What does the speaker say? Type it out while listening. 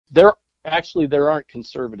There aren't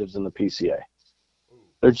conservatives in the PCA.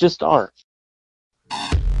 There just aren't.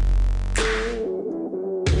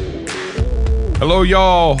 Hello,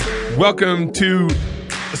 y'all. Welcome to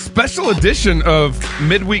a special edition of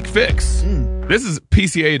Midweek Fix. This is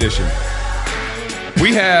PCA edition.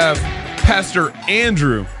 We have Pastor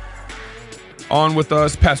Andrew on with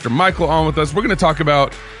us, Pastor Michael on with us. We're going to talk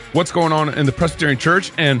about what's going on in the Presbyterian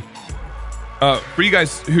Church. And for you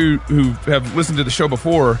guys who have listened to the show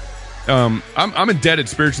before, I'm indebted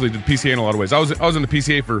spiritually to the PCA in a lot of ways. I was in the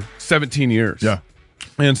PCA for 17 years. Yeah.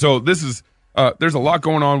 And so this is there's a lot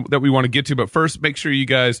going on that we want to get to, but first make sure you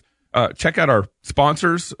guys check out our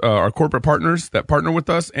sponsors, our corporate partners that partner with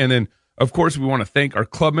us, and then of course we want to thank our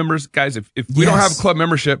club members. Guys, if we don't have a club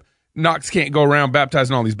membership, Knox can't go around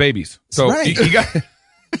baptizing all these babies. So you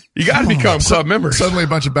got to become club members. Suddenly a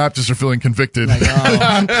bunch of Baptists are feeling convicted. Like,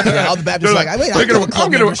 all the Baptists are like, wait, I'm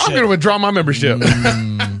going to withdraw my membership.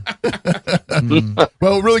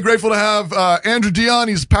 Well, really grateful to have Andrew Dion.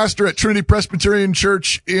 He's pastor at Trinity Presbyterian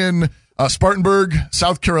Church in Spartanburg,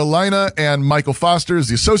 South Carolina, and Michael Foster is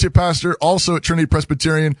the associate pastor, also at Trinity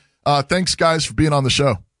Presbyterian. Thanks, guys, for being on the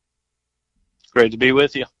show. Great to be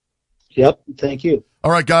with you. Yep, thank you.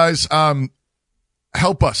 All right, guys,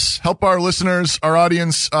 help us. Help our listeners, our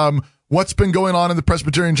audience. What's been going on in the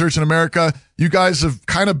Presbyterian Church in America? You guys have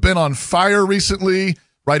kind of been on fire recently,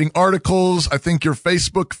 writing articles. I think your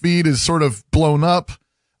Facebook feed is sort of blown up.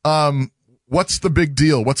 What's the big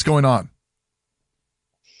deal? What's going on?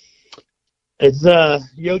 It's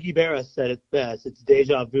Yogi Berra said it best. It's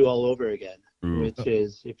deja vu all over again, which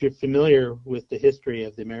is, if you're familiar with the history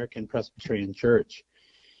of the American Presbyterian Church,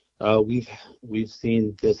 we've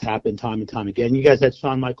seen this happen time and time again. You guys had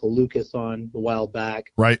Sean Michael Lucas on a while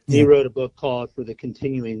back. Right. He wrote a book called For the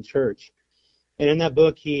Continuing Church. And in that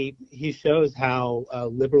book, he shows how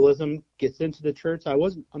liberalism gets into the church.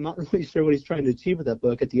 I'm not really sure what he's trying to achieve with that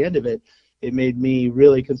book. At the end of it, it made me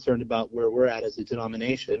really concerned about where we're at as a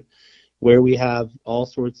denomination, where we have all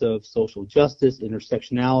sorts of social justice,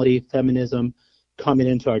 intersectionality, feminism coming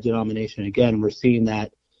into our denomination. Again, we're seeing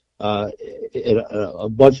that in a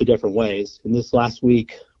bunch of different ways. And this last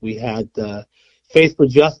week, we had Faith for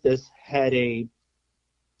Justice they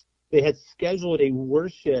had scheduled a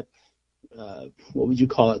worship, what would you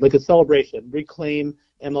call it, like a celebration, Reclaim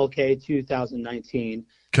MLK 2019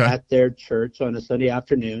 at their church on a Sunday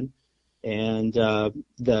afternoon. And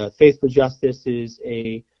the Faith for Justice is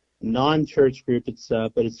a non-church group,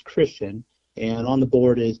 but it's Christian, and on the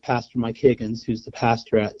board is Pastor Mike Higgins, who's the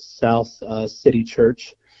pastor at South City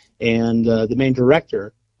Church, and the main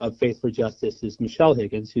director of Faith for Justice is Michelle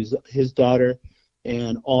Higgins, who's his daughter,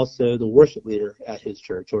 and also the worship leader at his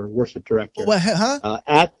church, or worship director. What, huh?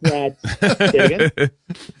 At that, say again?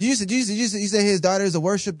 You say his daughter is a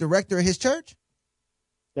worship director at his church?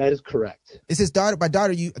 That is correct. Is his daughter, by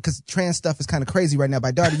daughter, because trans stuff is kind of crazy right now.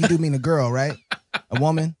 By daughter, you do mean a girl, right? A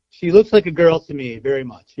woman? She looks like a girl to me, very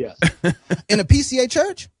much, yes. In a PCA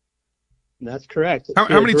church? That's correct.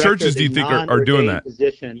 How many churches do you think are doing that?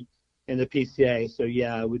 Position in the PCA, so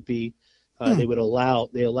yeah, it would be. They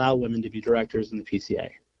allow women to be directors in the PCA.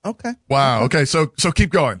 Okay. Wow. Okay. So keep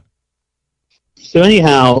going. So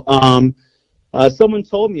anyhow, someone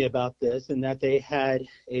told me about this, and that they had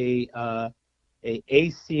a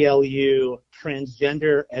ACLU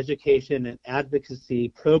transgender education and advocacy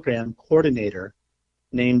program coordinator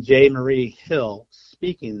named J. Marie Hill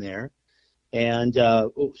speaking there, and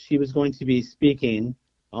she was going to be speaking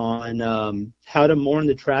on how to mourn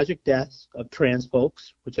the tragic deaths of trans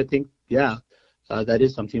folks, which I think, that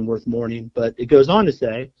is something worth mourning. But it goes on to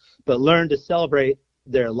say, but learn to celebrate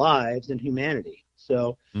their lives and humanity.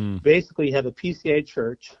 So basically you have a PCA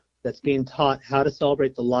church that's being taught how to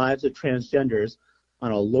celebrate the lives of transgenders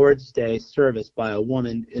on a Lord's Day service by a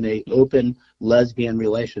woman in an open lesbian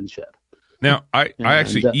relationship. Now, I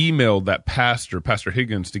actually emailed that Pastor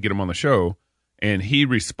Higgins, to get him on the show, and he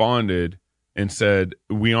responded and said,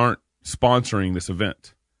 we aren't sponsoring this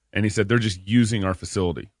event. And he said, they're just using our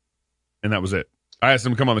facility. And that was it. I asked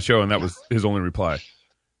him to come on the show, and that was his only reply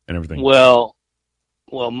and everything. Well,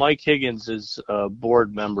 Mike Higgins is a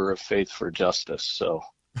board member of Faith for Justice, so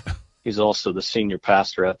he's also the senior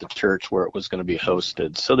pastor at the church where it was going to be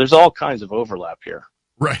hosted. So there's all kinds of overlap here.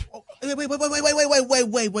 Right.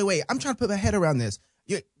 Wait. I'm trying to put my head around this.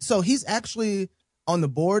 So he's actually on the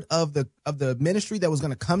board of the ministry that was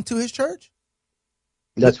going to come to his church?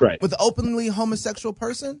 That's right. With the openly homosexual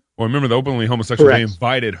person? Well, remember, the openly homosexual, Correct. They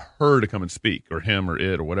invited her to come and speak, or him or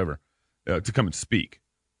it or whatever, to come and speak.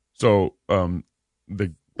 So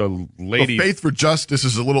the lady... Faith for Justice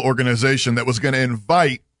is a little organization that was going to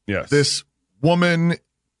invite this woman,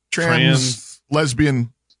 trans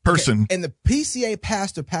lesbian person. Okay. And the PCA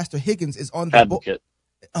pastor, Pastor Higgins, is on the board. Advocate.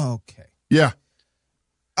 Okay. Yeah.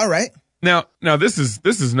 All right. Now this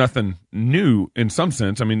is nothing new in some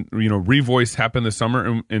sense. I mean, Revoice happened this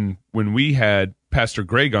summer, and when we had Pastor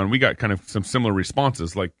Greg on, we got kind of some similar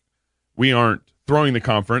responses. Like, we aren't throwing the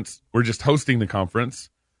conference; we're just hosting the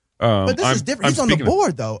conference. But this is different. He's on the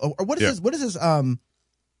board, though. Or what is Yeah. his?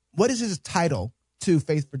 What is his title to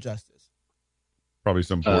Faith for Justice? Probably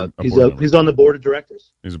some board. He's on the board of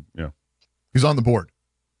directors. He's on the board.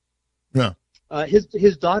 Yeah.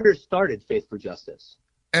 His daughter started Faith for Justice.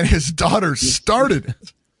 And his daughter started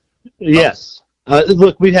it. Yes.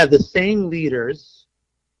 Look, we have the same leaders,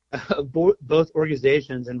 both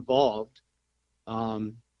organizations involved,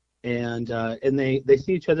 and they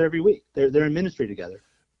see each other every week. They're in ministry together.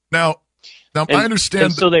 Now I understand.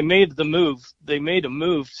 And so they made the move. They made a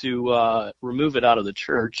move to remove it out of the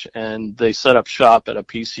church, and they set up shop at a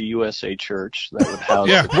PCUSA church that would house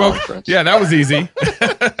the conference. Yeah, that was easy.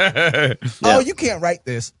 Oh, you can't write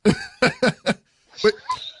this. But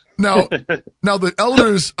now the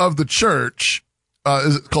elders of the church,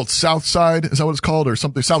 is it called Southside? Is that what it's called, or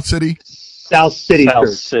something? South City. South City.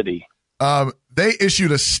 They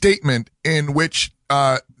issued a statement in which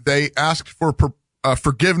they asked for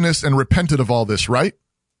forgiveness and repented of all this, right?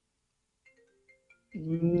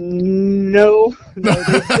 No,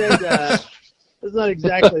 they said that's not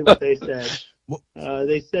exactly what they said.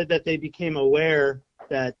 They said that they became aware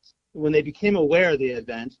that when they became aware of the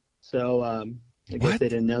event, so I guess they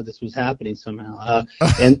didn't know this was happening somehow,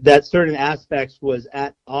 and that certain aspects was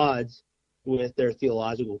at odds with their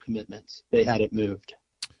theological commitments. They had it moved.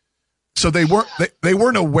 So they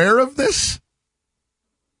weren't aware of this?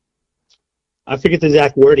 I forget the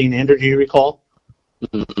exact wording. Andrew, do you recall?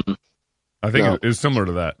 I think it was similar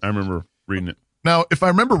to that. I remember reading it. Now, if I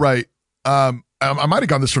remember right, I might have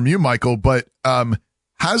gotten this from you, Michael, but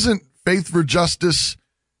hasn't Faith for Justice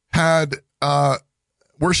had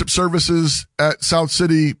worship services at South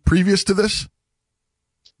City previous to this?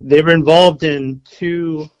 They were involved in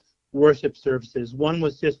 2 worship services. One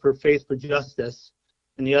was just for Faith for Justice,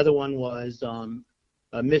 and the other one was a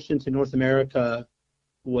mission to North America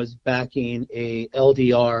was backing a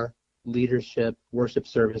LDR leadership worship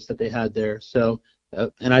service that they had there. So,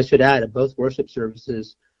 and I should add, at both worship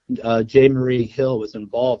services, J. Marie Hill was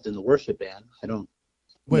involved in the worship band. I don't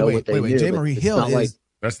know what they knew. J. Marie Hill is...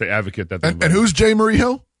 That's the advocate that. And who's J. Marie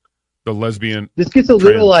Hill? The lesbian. This gets a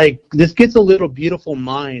little Beautiful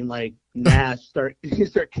Mind, like Nash. You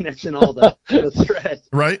start connecting all the threads.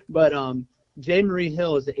 Right. But J. Marie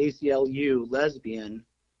Hill is the ACLU lesbian,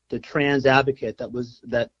 the trans advocate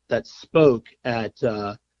that spoke at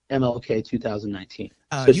MLK 2019.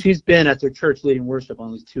 So she's been at their church leading worship on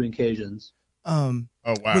at least 2 occasions. Oh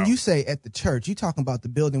wow! When you say at the church, you talking about the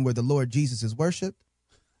building where the Lord Jesus is worshipped?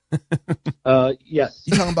 Yes.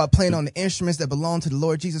 You talking about playing on the instruments that belong to the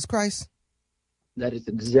Lord Jesus Christ? That is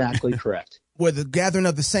exactly correct. Where the gathering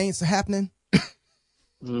of the saints are happening?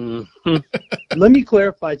 Mm-hmm. Let me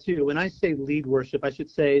clarify too. When I say lead worship, I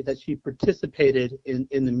should say that she participated in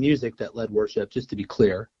the music that led worship. Just to be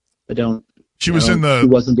clear, She was in she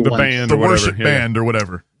wasn't the one. band, the or whatever. worship band or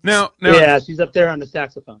whatever. Now, yeah, she's up there on the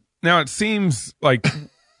saxophone. Now it seems like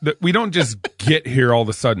that we don't just get here all of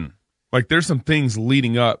a sudden. Like, there's some things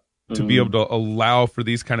leading up to be able to allow for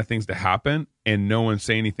these kind of things to happen, and no one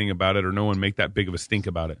say anything about it, or no one make that big of a stink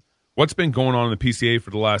about it. What's been going on in the PCA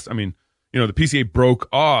for the last? I mean, the PCA broke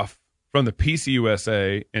off from the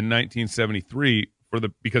PCUSA in 1973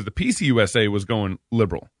 because the PCUSA was going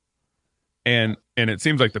liberal, and it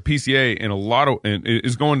seems like the PCA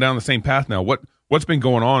is going down the same path now. What's been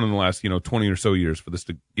going on in the last 20 or so years for this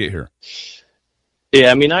to get here?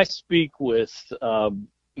 Yeah, I mean, I speak with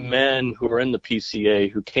men who are in the PCA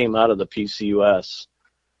who came out of the PCUS,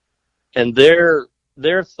 and their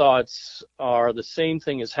thoughts are the same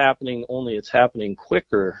thing is happening, only it's happening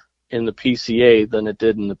quicker in the PCA than it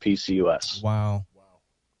did in the PCUS. Wow.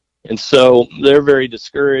 And so they're very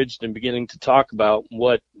discouraged and beginning to talk about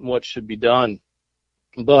what should be done.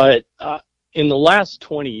 But in the last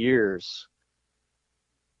 20 years,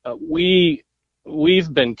 we've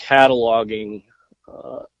been cataloging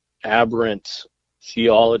aberrant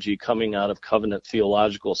theology coming out of Covenant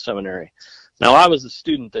Theological Seminary. Now, I was a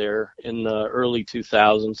student there in the early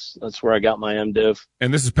 2000s. That's where I got my MDiv.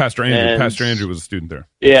 And this is Pastor Andrew. Pastor Andrew was a student there.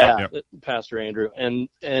 Yeah, yep. Pastor Andrew. And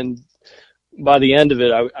by the end of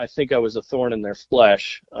it, I think I was a thorn in their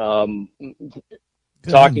flesh, talking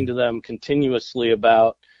to them continuously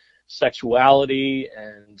about sexuality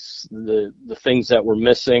and the things that were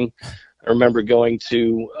missing. I remember going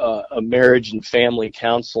to a marriage and family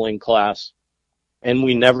counseling class, and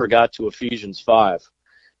we never got to Ephesians 5.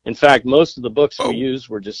 In fact, most of the books Oh. we used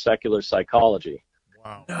were just secular psychology.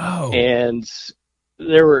 Wow. No. And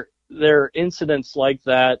there are incidents like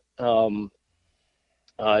that from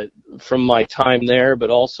my time there, but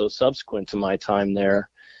also subsequent to my time there.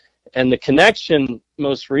 And the connection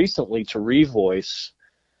most recently to Revoice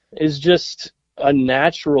is just a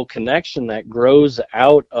natural connection that grows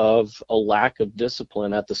out of a lack of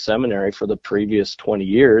discipline at the seminary for the previous 20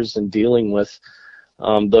 years in dealing with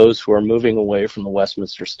those who are moving away from the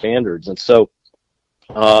Westminster standards. And so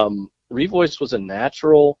Revoice was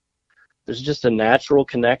there's just a natural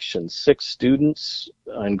connection. 6 students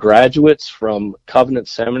and graduates from Covenant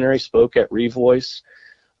Seminary spoke at Revoice.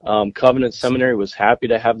 Covenant Seminary was happy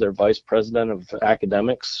to have their vice president of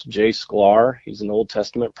academics, Jay Sklar, he's an Old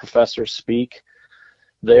Testament professor, speak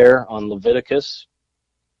there on Leviticus.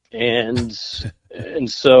 And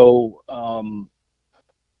so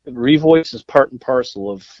Revoice is part and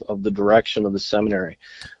parcel of the direction of the seminary.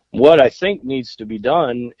 What I think needs to be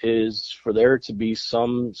done is for there to be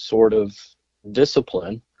some sort of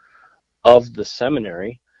discipline of the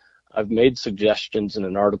seminary. I've made suggestions in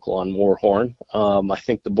an article on Warhorn. I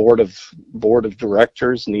think the board of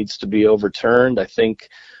directors needs to be overturned. I think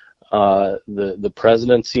the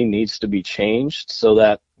presidency needs to be changed so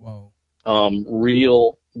that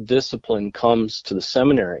real discipline comes to the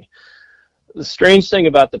seminary. The strange thing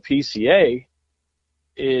about the PCA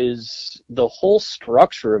is the whole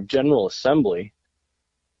structure of General Assembly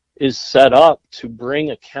is set up to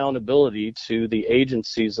bring accountability to the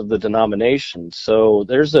agencies of the denomination. So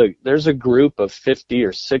there's a group of 50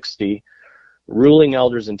 or 60 ruling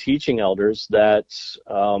elders and teaching elders that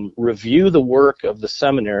review the work of the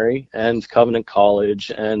seminary and Covenant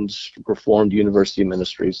College and Reformed University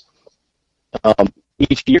Ministries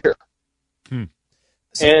each year.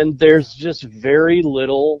 And there's just very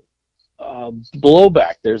little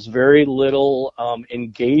blowback. There's very little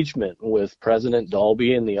engagement with President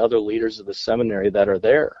Dalby and the other leaders of the seminary that are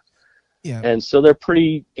there. Yeah. And so they're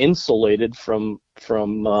pretty insulated from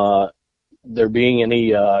there being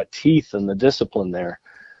any teeth in the discipline there.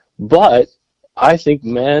 But I think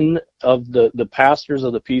men of the pastors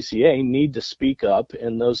of the PCA need to speak up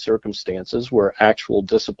in those circumstances where actual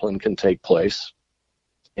discipline can take place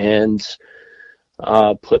and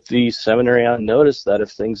put the seminary on notice that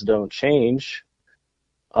if things don't change,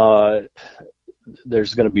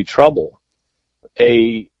 there's going to be trouble.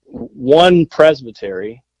 One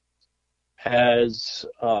presbytery has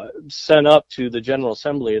sent up to the General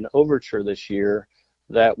Assembly an overture this year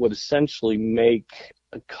that would essentially make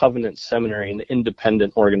a Covenant Seminary an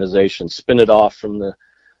independent organization, spin it off from the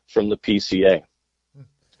PCA.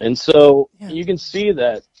 And so you can see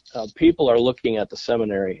that people are looking at the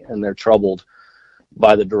seminary and they're troubled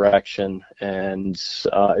by the direction. And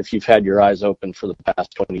if you've had your eyes open for the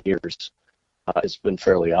past 20 years, it's been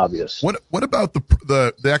fairly obvious. What about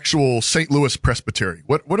the actual St. Louis Presbytery?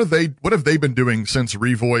 What have they been doing since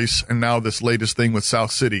Revoice and now this latest thing with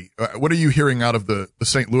South City? What are you hearing out of the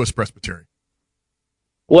St. Louis Presbytery?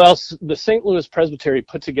 Well, the St. Louis Presbytery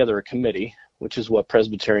put together a committee, which is what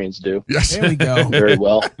Presbyterians do. Yes, There we go. Very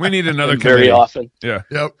well. We need another and committee. very often. Yeah.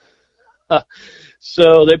 Yep.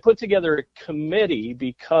 So they put together a committee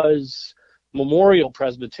because Memorial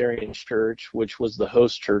Presbyterian Church, which was the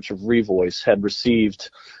host church of Revoice, had received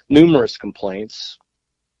numerous complaints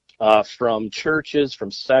from churches, from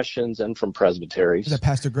sessions, and from presbyteries. Is that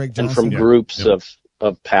Pastor Greg and Johnson? from groups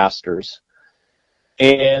of pastors.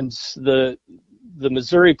 And the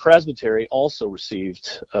Missouri Presbytery also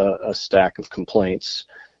received a stack of complaints.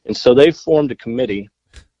 And so they formed a committee.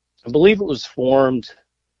 I believe it was formed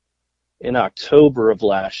in October of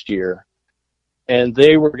last year. And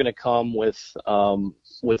they were going to come with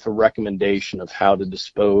a recommendation of how to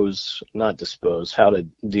how to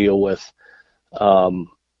deal with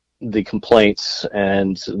the complaints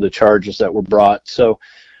and the charges that were brought. So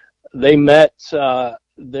they met,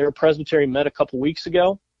 their presbytery met a couple weeks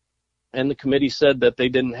ago, and the committee said that they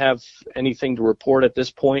didn't have anything to report at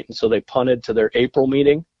this point, and so they punted to their April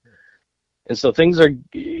meeting. And so things are,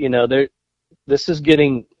 this is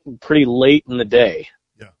getting pretty late in the day,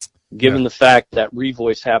 given the fact that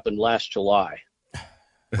Revoice happened last July.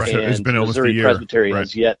 Right. And It's been almost a Missouri year. Presbytery Right.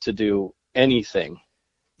 has yet to do anything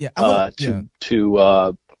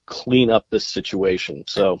to clean up this situation.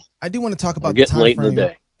 So I do want to talk we're about the getting time late in frame. the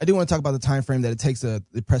day. I do want to talk about the time frame that it takes the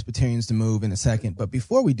Presbyterians to move in a second. But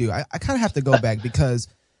before we do, I kind of have to go back because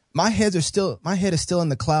my head is still in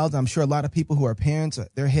the clouds. I'm sure a lot of people who are parents,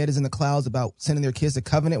 their head is in the clouds about sending their kids to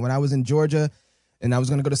Covenant. When I was in Georgia and I was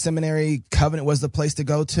going to go to seminary, Covenant was the place to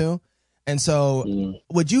go to. And so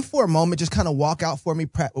would you for a moment just kind of walk out for me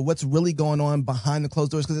what's really going on behind the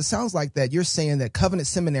closed doors? Because it sounds like that you're saying that Covenant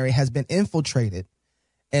Seminary has been infiltrated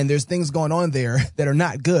and there's things going on there that are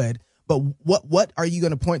not good. But what are you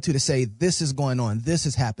going to point to say this is going on, this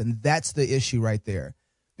has happened? That's the issue right there.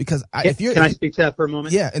 Because can I speak to that for a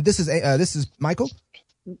moment? Yeah, and this is Michael.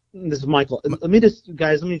 This is Michael. Let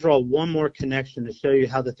me draw one more connection to show you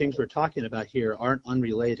how the things we're talking about here aren't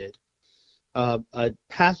unrelated.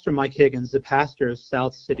 Pastor Mike Higgins, the pastor of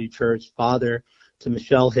South City Church, father to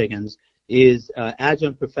Michelle Higgins, is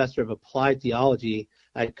adjunct professor of applied theology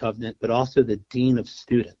at Covenant, but also the dean of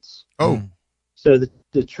students. Oh. So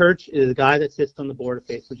the church is the guy that sits on the board of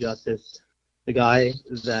Faith for Justice, the guy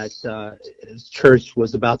that his church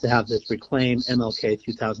was about to have this Reclaim MLK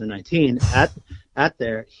 2019 at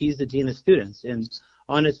there. He's the dean of students. And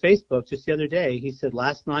on his Facebook just the other day, he said,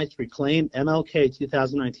 last night's Reclaim MLK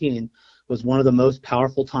 2019 was one of the most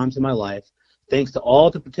powerful times of my life. Thanks to all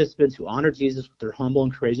the participants who honored Jesus with their humble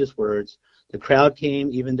and courageous words. The crowd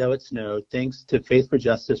came even though it snowed. Thanks to Faith for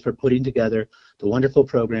Justice for putting together the wonderful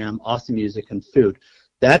program, awesome music, and food.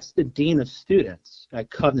 That's the dean of students at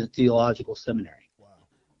Covenant Theological Seminary. Wow.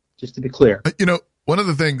 Just to be clear. One of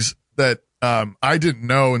the things that I didn't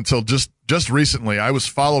know until just recently, I was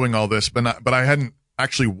following all this, but I hadn't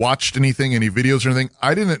actually watched any videos or anything.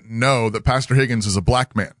 I didn't know that Pastor Higgins is a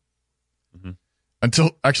black man.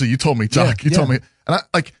 Until actually you told me, Chuck. You told me, and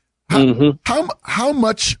how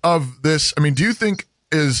much of this? I mean, do you think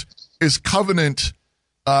is Covenant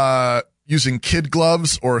using kid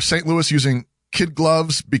gloves or St. Louis using kid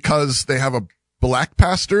gloves because they have a black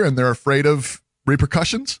pastor and they're afraid of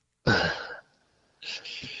repercussions?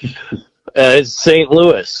 It's St.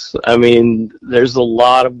 Louis. I mean, there's a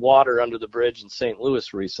lot of water under the bridge in St.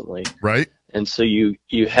 Louis recently, right? And so you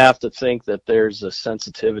have to think that there's a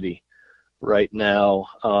sensitivity right now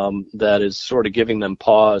that is sort of giving them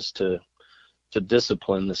pause to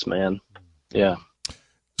discipline this man. Yeah.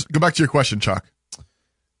 Go back to your question, Chuck.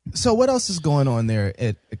 So what else is going on there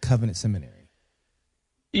at Covenant Seminary?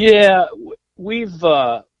 Yeah, we've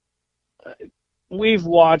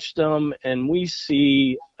watched them, and we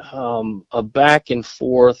see a back and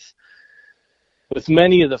forth with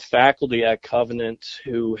many of the faculty at Covenant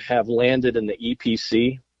who have landed in the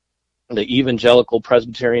EPC, the Evangelical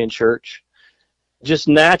Presbyterian Church, just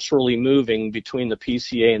naturally moving between the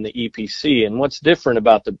PCA and the EPC. And what's different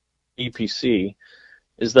about the EPC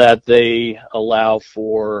is that they allow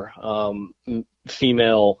for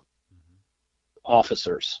female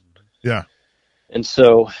officers. Yeah. And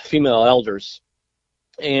so female elders.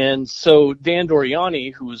 And so Dan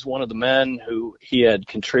Doriani, who was one of the men who he had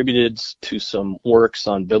contributed to some works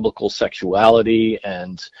on biblical sexuality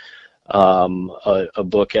and a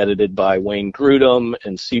book edited by Wayne Grudem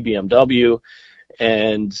and CBMW.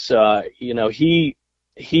 And,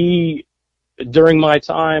 he during my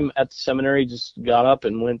time at the seminary just got up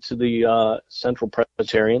and went to the Central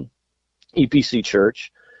Presbyterian EPC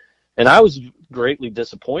Church. And I was greatly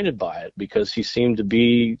disappointed by it because he seemed to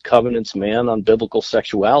be Covenant's man on biblical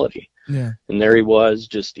sexuality. Yeah. And there he was,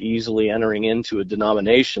 just easily entering into a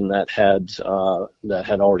denomination that had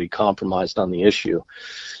already compromised on the issue.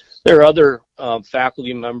 There are other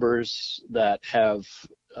faculty members that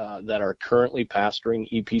that are currently pastoring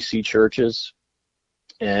EPC churches,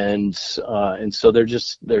 and so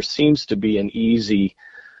there seems to be an easy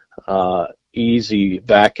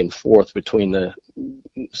back and forth between the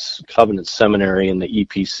Covenant Seminary and the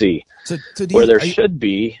EPC, where there should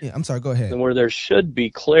be. Yeah, I'm sorry. Go ahead. And where there should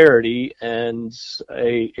be clarity and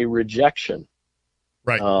a rejection.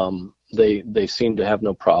 Right. They seem to have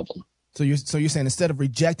no problem. So you're saying instead of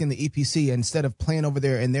rejecting the EPC, instead of playing over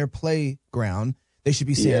there in their playground, they should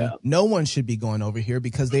be saying no one should be going over here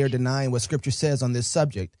because they are denying what Scripture says on this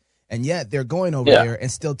subject, and yet they're going over there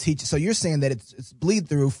and still teaching. So you're saying that it's bleed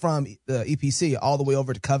through from the EPC all the way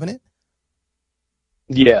over to Covenant?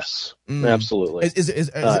 Yes, absolutely.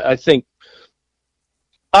 I think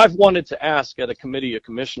I've wanted to ask at a committee of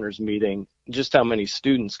commissioners meeting just how many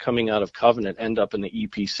students coming out of Covenant end up in the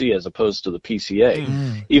EPC as opposed to the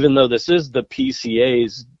PCA, even though this is the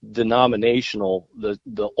PCA's denominational,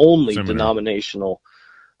 the only denominational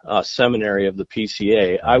seminary of the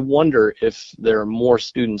PCA. I wonder if there are more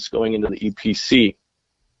students going into the EPC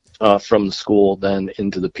from the school than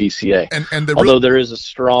into the PCA. Although there is a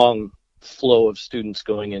strong flow of students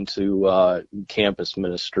going into campus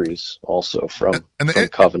ministries also from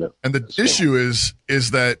Covenant. And the issue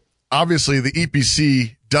is that obviously the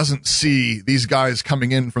EPC doesn't see these guys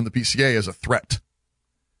coming in from the PCA as a threat.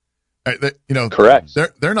 Correct.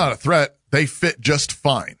 They're not a threat. They fit just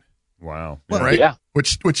fine. Wow. Well, right? Yeah.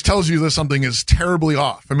 which tells you that something is terribly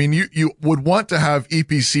off. I mean, you would want to have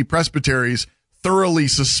EPC presbyteries thoroughly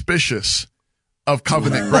suspicious of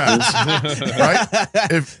covenant grads, right?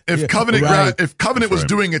 If covenant was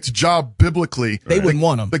doing its job biblically, they wouldn't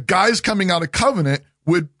want them. The guys coming out of covenant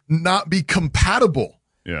would not be compatible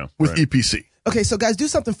with EPC. Okay, so guys, do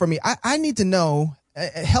something for me. I need to know,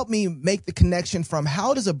 help me make the connection from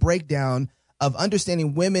how does a breakdown of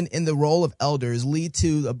understanding women in the role of elders lead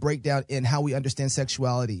to a breakdown in how we understand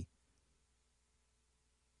sexuality?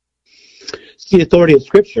 It's the authority of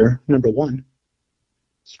Scripture, number one.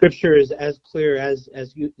 Scripture is as clear as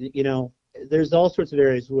you know. There's all sorts of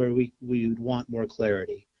areas where we would want more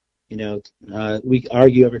clarity. You know, we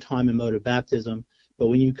argue over time and mode of baptism, but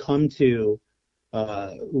when you come to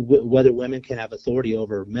whether women can have authority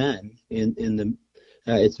over men in the,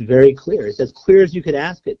 it's very clear. It's as clear as you could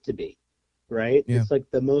ask it to be, right? Yeah. It's like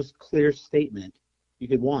the most clear statement you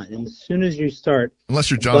could want. And as soon as you start, unless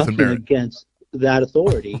you're Jonathan Barrett, against that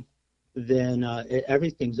authority, then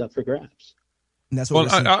everything's up for grabs. And that's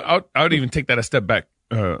what I would even take that a step back,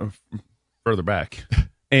 further back.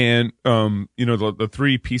 And, you know, the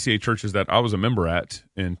three PCA churches that I was a member at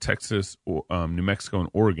in Texas, New Mexico, and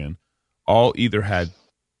Oregon, all either had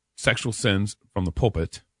sexual sins from the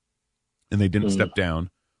pulpit and they didn't step down,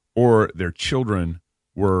 or their children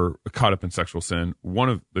were caught up in sexual sin. One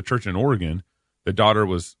of the church in Oregon, the daughter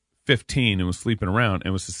was 15 and was sleeping around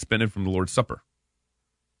and was suspended from the Lord's Supper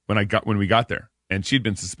when we got there. And she'd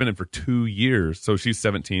been suspended for 2 years. So she's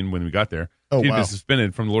 17 when we got there. She'd been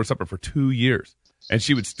suspended from the Lord's Supper for 2 years. And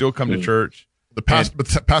she would still come to church. But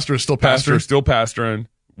the pastor is still pastoring. Pastor is still pastoring.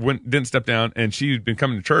 Didn't step down. And she'd been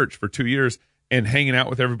coming to church for 2 years and hanging out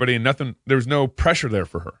with everybody, and nothing. There was no pressure there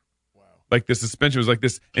for her. Wow. Like the suspension was like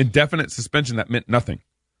this indefinite suspension that meant nothing.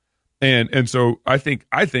 And so I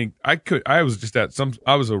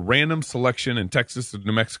was a random selection in Texas,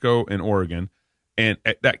 New Mexico, and Oregon. And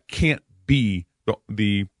that can't be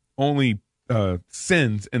the only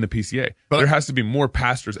sins in the PCA. But there has to be more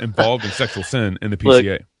pastors involved in sexual sin in the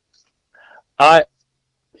PCA. Look,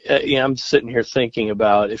 I'm sitting here thinking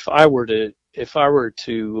about if I were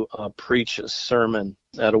to preach a sermon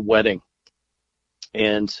at a wedding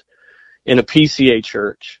and in a PCA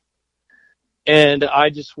church, and I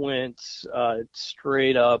just went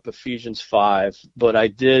straight up Ephesians 5, but I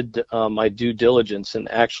did my due diligence in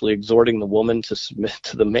actually exhorting the woman to submit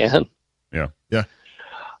to the man. Yeah.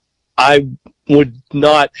 I would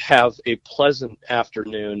not have a pleasant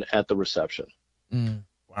afternoon at the reception.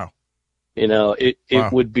 Wow. You know, it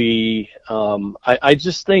would be, I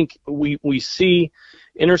just think we see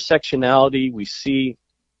intersectionality, we see,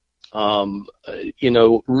 revoice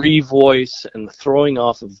and the throwing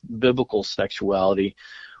off of biblical sexuality.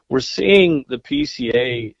 We're seeing the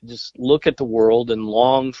PCA just look at the world and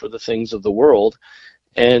long for the things of the world.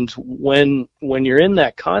 And when you're in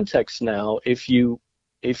that context now, if you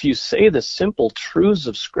say the simple truths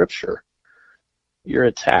of Scripture, you're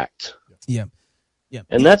attacked. Yeah.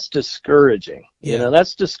 And that's discouraging. Yeah. You know,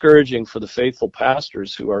 that's discouraging for the faithful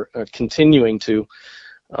pastors who are continuing to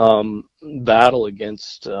battle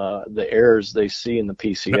against the errors they see in the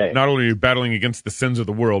PCA. Not only are you battling against the sins of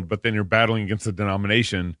the world, but then you're battling against a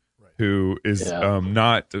denomination who is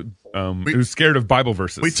who's scared of Bible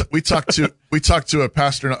verses. We talked to a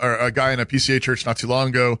pastor or a guy in a PCA church not too long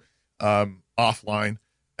ago, offline,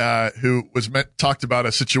 who talked about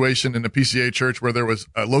a situation in a PCA church where there was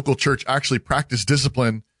a local church actually practiced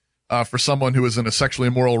discipline for someone who was in a sexually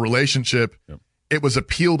immoral relationship. Yep. It was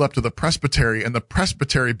appealed up to the presbytery, and the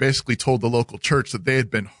presbytery basically told the local church that they had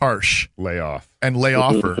been harsh. Lay off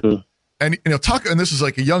her. And and this is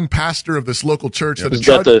like a young pastor of this local church. Yep.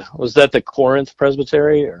 Was that the Corinth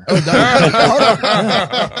Presbytery? Or?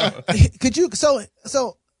 Could you?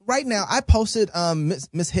 So right now, I posted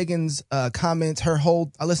Miss Higgins' comments.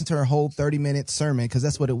 I listened to her whole 30-minute sermon because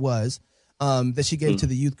that's what it was that she gave to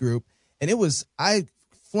the youth group, and it was I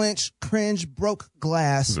flinched, cringed, broke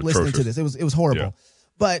glass listening to this. It was horrible. Yeah.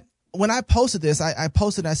 But when I posted this, I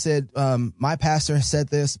said, my pastor said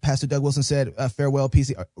this, Pastor Doug Wilson said, farewell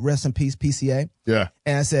PCA, rest in peace PCA. Yeah.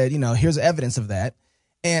 And I said, here's evidence of that.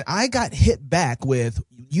 And I got hit back with,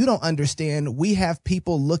 you don't understand. We have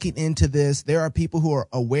people looking into this. There are people who are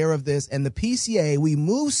aware of this. And the PCA, we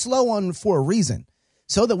move slow on for a reason.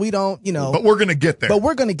 So that we don't, But we're going to get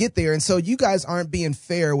there. And so you guys aren't being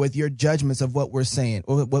fair with your judgments of what we're saying,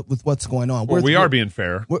 or with what's going on. Well, we are being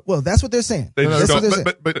fair. Well, that's what they're saying. But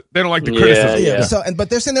they don't like the criticism. Yeah. But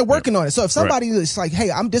they're saying they're working on it. So if somebody is like,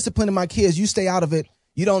 hey, I'm disciplining my kids, you stay out of it.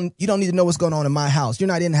 You don't need to know what's going on in my house. You're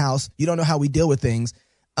not in house. You don't know how we deal with things.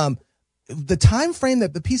 The time frame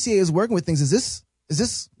that the PCA is working with things, is is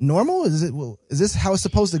this normal? Is this how it's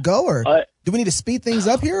supposed to go, or do we need to speed things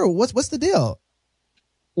up here, or what's the deal?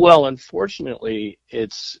 Well, unfortunately,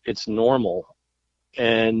 it's normal,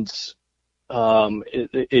 and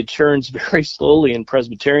it churns very slowly in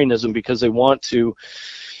Presbyterianism because they want to.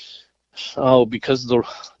 Because the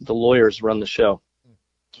lawyers run the show.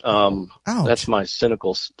 That's my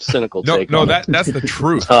cynical take. No, on that's the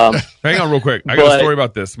truth. Hang on real quick. I got a story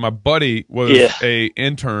about this. My buddy was a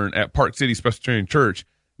intern at Park City Presbyterian Church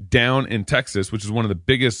down in Texas, which is one of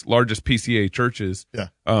the largest PCA churches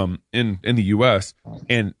in the U.S.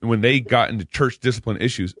 And when they got into church discipline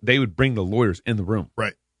issues, they would bring the lawyers in the room.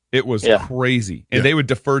 Right. It was crazy. And they would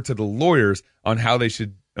defer to the lawyers on how they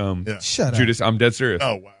should Shut Judas, up. I'm dead serious.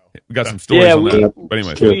 Oh, wow. We got some stories on that. But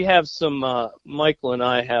anyways. We have some, Michael and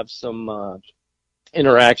I have some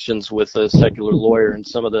interactions with a secular lawyer and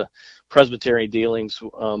some of the Presbyterian dealings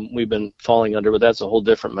we've been falling under, but that's a whole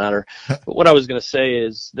different matter. But what I was going to say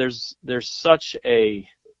is there's such a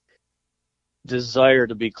desire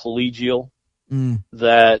to be collegial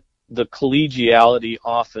that the collegiality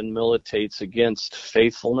often militates against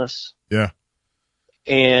faithfulness. Yeah.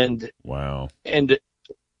 And wow. And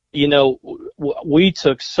we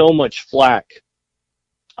took so much flack.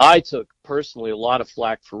 I took personally a lot of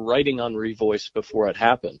flack for writing on Revoice before it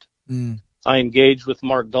happened. I engaged with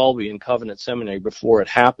Mark Dalby in Covenant Seminary before it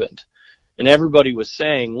happened. And everybody was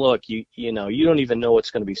saying, look, you don't even know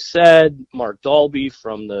what's going to be said. Mark Dalby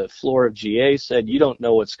from the floor of GA said, you don't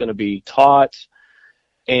know what's going to be taught.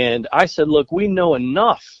 And I said, look, we know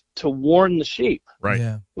enough to warn the sheep. Right.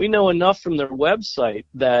 Yeah. We know enough from their website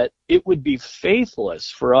that it would be faithless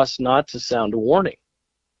for us not to sound a warning.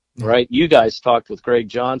 Right? You guys talked with Greg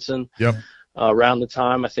Johnson around the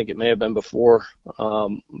time. I think it may have been before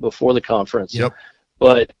the conference. Yep.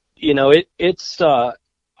 But it's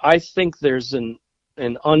I think there's an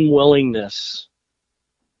unwillingness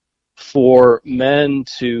for men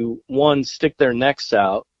to, one, stick their necks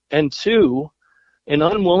out, and two, an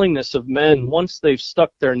unwillingness of men, once they've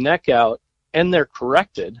stuck their neck out and they're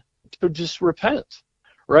corrected, to just repent.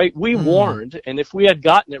 Right? We warned, and if we had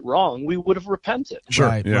gotten it wrong, we would have repented. Sure.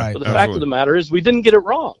 Right, Yeah. right. But the fact of the matter is we didn't get it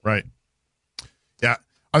wrong. Right. Yeah.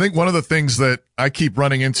 I think one of the things that I keep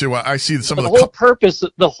running into, I see some of the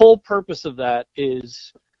whole purpose of that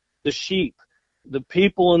is the sheep, the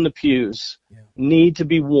people in the pews need to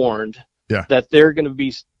be warned that they're going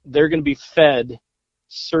to be fed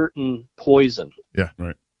certain poison. Yeah.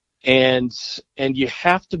 Right. And you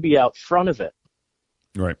have to be out front of it.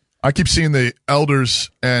 Right. I keep seeing the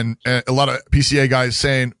elders and a lot of PCA guys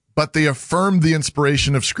saying, but they affirm the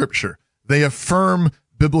inspiration of Scripture. They affirm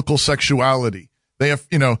biblical sexuality. They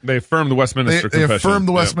affirm the Westminster Confession. They affirm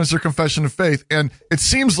the Westminster Confession of Faith. And it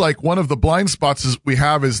seems like one of the blind spots we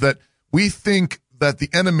have is that we think that the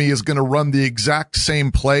enemy is going to run the exact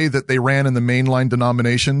same play that they ran in the mainline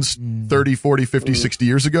denominations 30, 40, 50, 60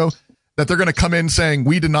 years ago, that they're going to come in saying,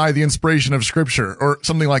 we deny the inspiration of Scripture or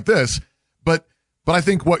something like this. But I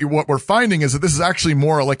think what we're finding is that this is actually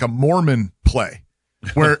more like a Mormon play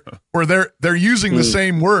where they're using the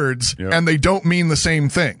same words and they don't mean the same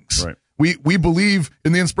things. Right. We believe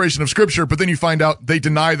in the inspiration of Scripture, but then you find out they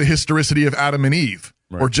deny the historicity of Adam and Eve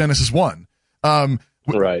or Genesis 1.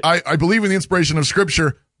 Right. I believe in the inspiration of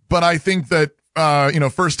Scripture, but I think that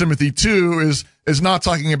 1 Timothy 2 is not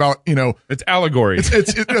talking about it's allegory.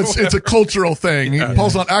 It's a cultural thing.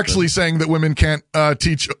 Paul's not actually saying that women can't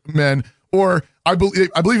teach men. Or I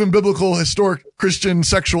believe in biblical, historic Christian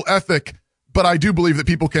sexual ethic, but I do believe that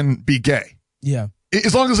people can be gay. Yeah.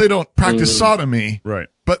 As long as they don't practice sodomy. Right.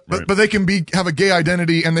 But they can have a gay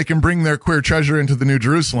identity and they can bring their queer treasure into the New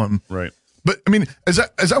Jerusalem. Right. But I mean, is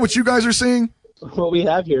that what you guys are seeing? What we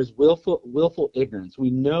have here is willful ignorance.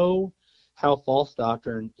 We know how false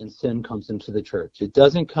doctrine and sin comes into the church. It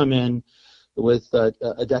doesn't come in with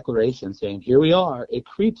a declaration saying, here we are. It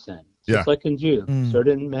creeps in. Just like in Jude,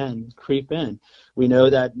 certain men creep in. We know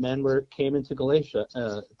that men came into Galatia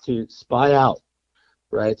to spy out,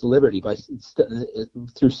 right, liberty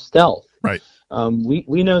through stealth. Right.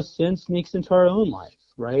 We know sin sneaks into our own life,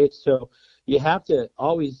 right? So you have to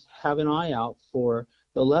always have an eye out for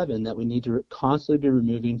the leaven that we need to constantly be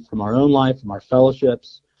removing from our own life, from our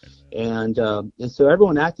fellowships. And so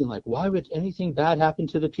everyone acting like, why would anything bad happen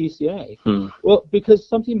to the PCA? Well, because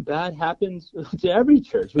something bad happens to every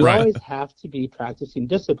church. We always have to be practicing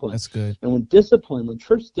discipline. That's good. And when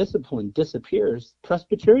church discipline disappears,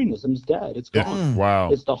 Presbyterianism's dead. It's gone.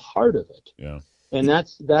 Wow. It's the heart of it. Yeah. And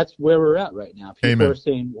that's where we're at right now. People Amen. are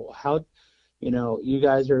saying, well, how, you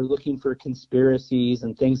guys are looking for conspiracies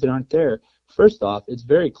and things that aren't there. First off, it's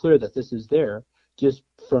very clear that this is there just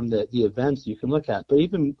from the events you can look at. But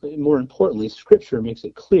even more importantly, Scripture makes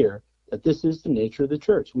it clear that this is the nature of the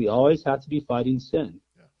church. We always have to be fighting sin.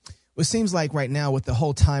 It seems like right now with the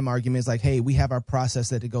whole time argument is like, hey, we have our process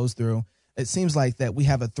that it goes through. It seems like that we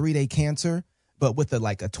have a 3-day cancer, but with a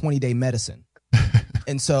 20-day medicine.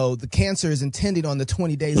 And so the cancer is intended on the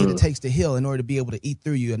 20 days that it takes to heal in order to be able to eat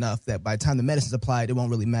through you enough that by the time the medicine's applied, it won't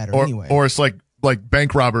really matter anyway. Or it's like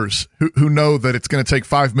bank robbers who know that it's going to take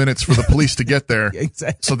 5 minutes for the police to get there.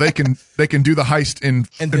 Exactly. So they can do the heist in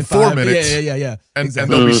 4 minutes. Yeah. And,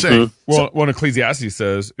 exactly. and they'll be safe. Well, Ecclesiastes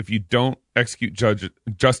says, if you don't execute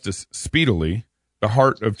justice speedily, the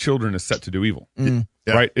heart of children is set to do evil. Yeah.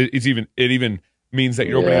 Right? It even means that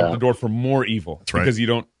you're opening up the door for more evil. That's right. Because you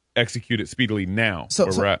don't execute it speedily now.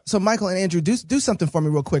 So Michael and Andrew, do something for me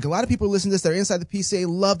real quick. A lot of people listen to this, they're inside the PCA,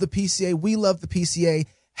 love the PCA. We love the PCA.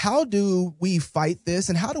 How do we fight this,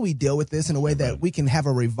 and how do we deal with this in a way that we can have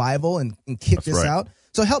a revival and kick this out?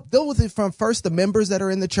 So help deal with it from first the members that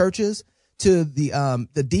are in the churches to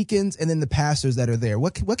the deacons and then the pastors that are there.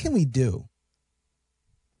 What can we do?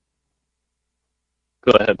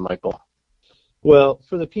 Go ahead, Michael. Well,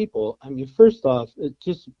 for the people, first off,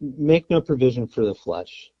 just make no provision for the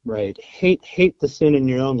flesh, right? Hate the sin in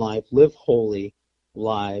your own life, live holy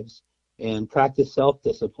lives, and practice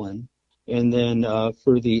self-discipline. And then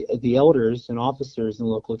for the elders and officers in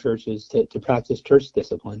local churches to practice church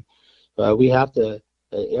discipline. We have to,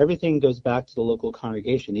 everything goes back to the local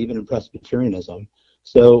congregation, even in Presbyterianism.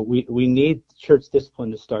 So we need church discipline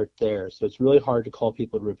to start there. So it's really hard to call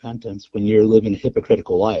people to repentance when you're living a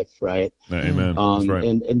hypocritical life, right? Amen. That's right.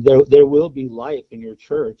 And there will be life in your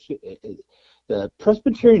church. The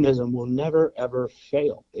Presbyterianism will never, ever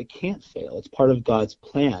fail. It can't fail. It's part of God's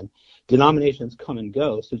plan. Denominations come and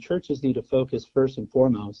go, so churches need to focus first and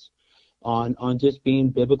foremost on just being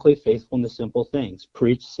biblically faithful in the simple things.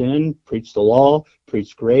 Preach sin, preach the law,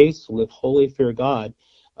 preach grace, live holy, fear God.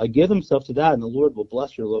 Give themselves to that, and the Lord will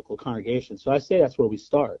bless your local congregation. So I say that's where we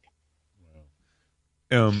start.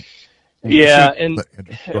 And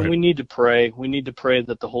we need to pray. We need to pray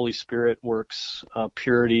that the Holy Spirit works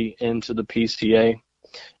purity into the PCA.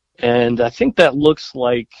 And I think that looks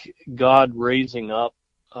like God raising up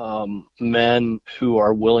men who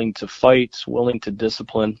are willing to fight, willing to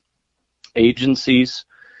discipline agencies,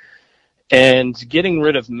 and getting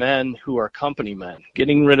rid of men who are company men,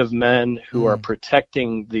 getting rid of men who are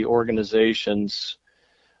protecting the organization's,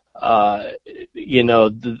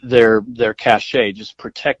 their cachet, just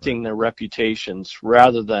protecting their reputations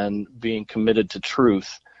rather than being committed to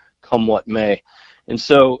truth, come what may. And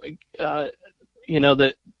so, the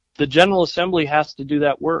General Assembly has to do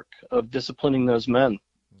that work of disciplining those men.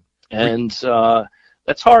 And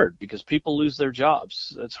that's hard because people lose their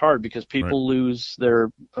jobs. It's hard because people lose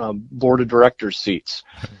their board of directors seats.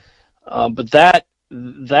 But that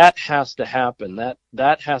has to happen.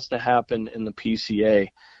 That has to happen in the PCA,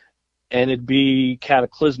 and it'd be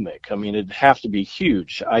cataclysmic. It'd have to be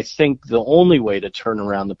huge. I think the only way to turn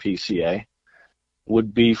around the PCA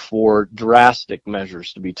would be for drastic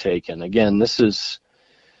measures to be taken. Again, this is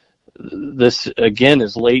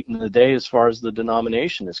late in the day as far as the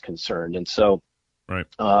denomination is concerned, and so. Right.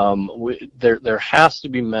 There has to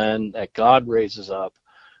be men that God raises up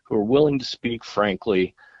who are willing to speak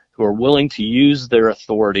frankly, who are willing to use their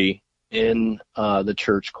authority in the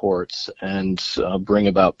church courts and bring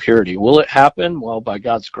about purity. Will it happen? Well, by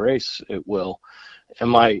God's grace, it will.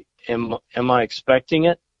 Am I expecting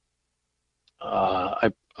it? I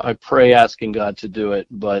pray asking God to do it,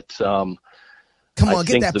 but come on,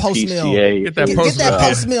 get that post meal. Get that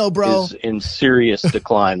post meal, bro. Is in serious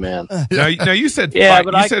decline, man. Now you said fight.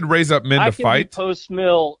 You said raise up men to fight.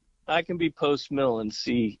 I can be post mill and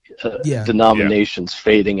see denominations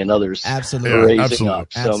fading and others raising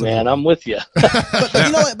up. So, man, I'm with you. but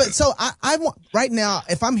you know what? But so I want right now.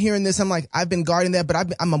 If I'm hearing this, I'm like, I've been guarding that,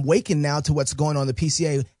 but I'm awakened now to what's going on in the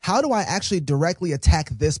PCA. How do I actually directly attack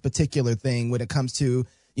this particular thing when it comes to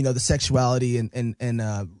the sexuality and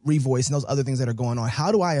revoice and those other things that are going on?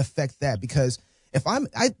 How do I affect that? Because if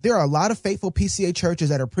there are a lot of faithful PCA churches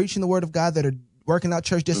that are preaching the word of God, that are working out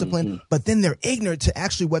church discipline, but then they're ignorant to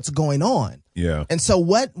actually what's going on. Yeah. And so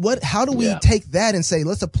how do we take that and say,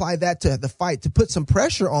 let's apply that to the fight to put some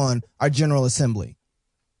pressure on our General Assembly?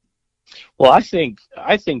 Well, I think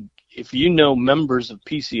if members of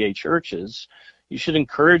PCA churches, you should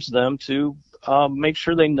encourage them to make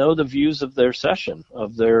sure they know the views of their session,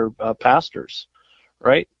 of their pastors,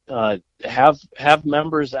 right? Have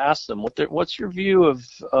members ask them what's your view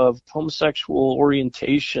of homosexual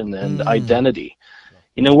orientation and identity.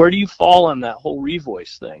 Where do you fall on that whole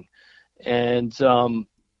revoice thing, and the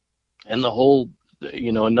whole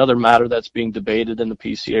another matter that's being debated in the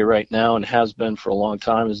PCA right now and has been for a long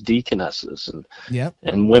time is deaconesses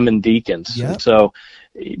and women deacons. Yep. And so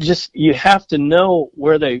you have to know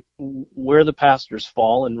where the pastors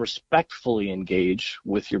fall and respectfully engage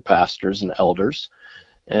with your pastors and elders.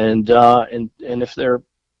 And if they're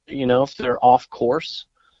off course,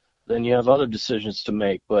 then you have other decisions to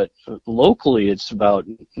make. But locally, it's about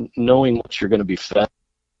knowing what you're going to be fed.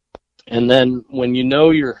 And then when you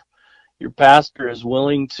know your pastor is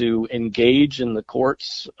willing to engage in the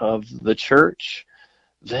courts of the church,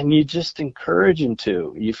 then you just encourage him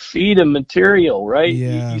to. You feed him material, right?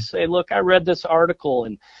 Yeah. You say, look, I read this article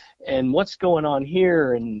and what's going on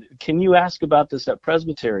here, and can you ask about this at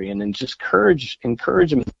Presbyterian, and just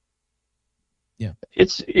encourage him. Yeah.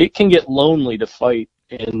 It can get lonely to fight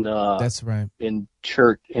in that's right. in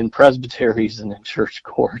church, in presbyteries and in church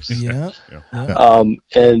courts. Yeah.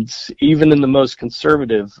 And even in the most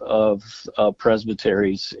conservative of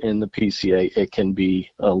presbyteries in the PCA, it can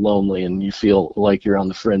be lonely, and you feel like you're on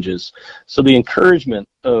the fringes. So the encouragement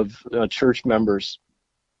of church members,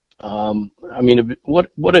 wouldn't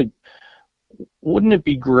it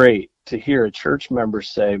be great to hear a church member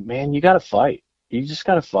say, "Man, you got to fight. You just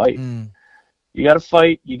got to fight. You got to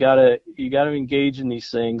fight. You got to engage in these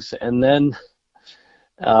things, and then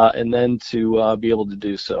to be able to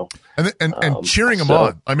do so." And cheering them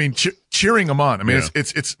on. I mean, cheering them on. I mean,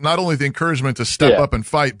 it's not only the encouragement to step up and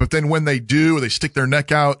fight, but then when they do, they stick their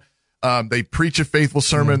neck out. They preach a faithful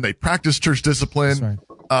sermon. They practice church discipline.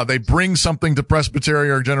 Right. They bring something to Presbytery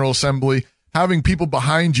or General Assembly. Having people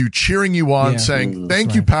behind you cheering you on, saying,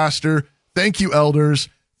 "Thank you, Pastor. Thank you, elders.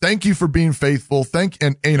 Thank you for being faithful."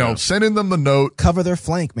 Sending them the note. Cover their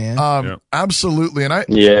flank, man. Absolutely. And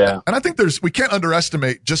I think we can't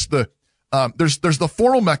underestimate just there's the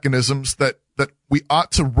formal mechanisms that we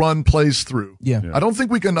ought to run plays through. Yeah. I don't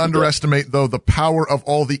think we can underestimate though the power of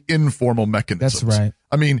all the informal mechanisms. That's right.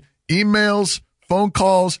 I mean, emails, phone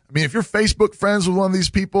calls. I mean, if you're Facebook friends with one of these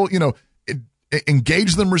people,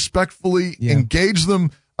 engage them respectfully, engage them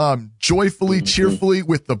joyfully, cheerfully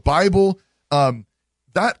with the Bible.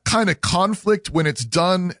 That kind of conflict, when it's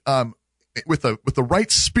done with the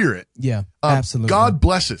right spirit, absolutely, God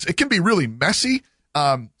blesses. It can be really messy.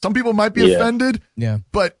 Some people might be offended,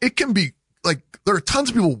 but it can be like there are tons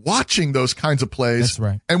of people watching those kinds of plays. That's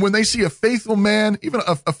right. And when they see a faithful man, even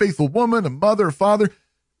a faithful woman, a mother, a father,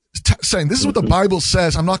 saying, "This is what the Bible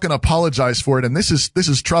says. I'm not going to apologize for it, and this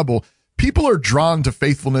is trouble." People are drawn to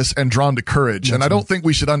faithfulness and drawn to courage, and I don't think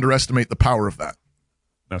we should underestimate the power of that.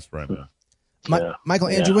 That's right, man. Michael,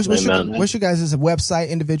 Andrew, what's your guys' website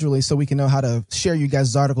individually so we can know how to share you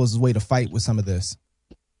guys' articles as a way to fight with some of this?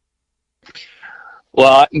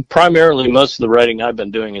 Well, primarily, most of the writing I've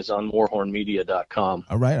been doing is on warhornmedia.com.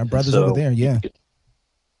 All right, our brothers over there, you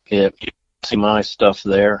can see my stuff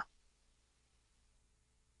there.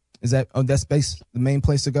 Is that's the main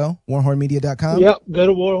place to go? Warhornmedia.com? Yep, go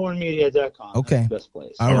to warhornmedia.com. Okay. That's the best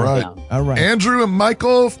place. All right. Andrew and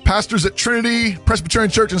Michael, pastors at Trinity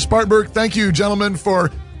Presbyterian Church in Spartanburg, thank you, gentlemen,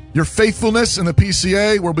 for your faithfulness in the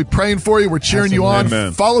PCA. We'll be praying for you. We're cheering you on.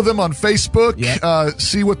 Amen. Follow them on Facebook.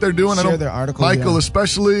 See what they're doing. Share their articles. Michael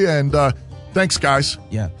especially. And thanks, guys.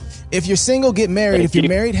 Yeah. If you're single, get married. If you're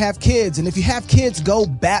married, have kids. And if you have kids, go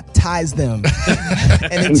baptize them.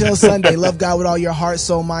 And until Sunday, love God with all your heart,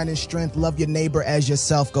 soul, mind, and strength. Love your neighbor as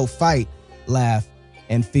yourself. Go fight, laugh,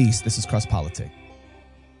 and feast. This is Cross Politic.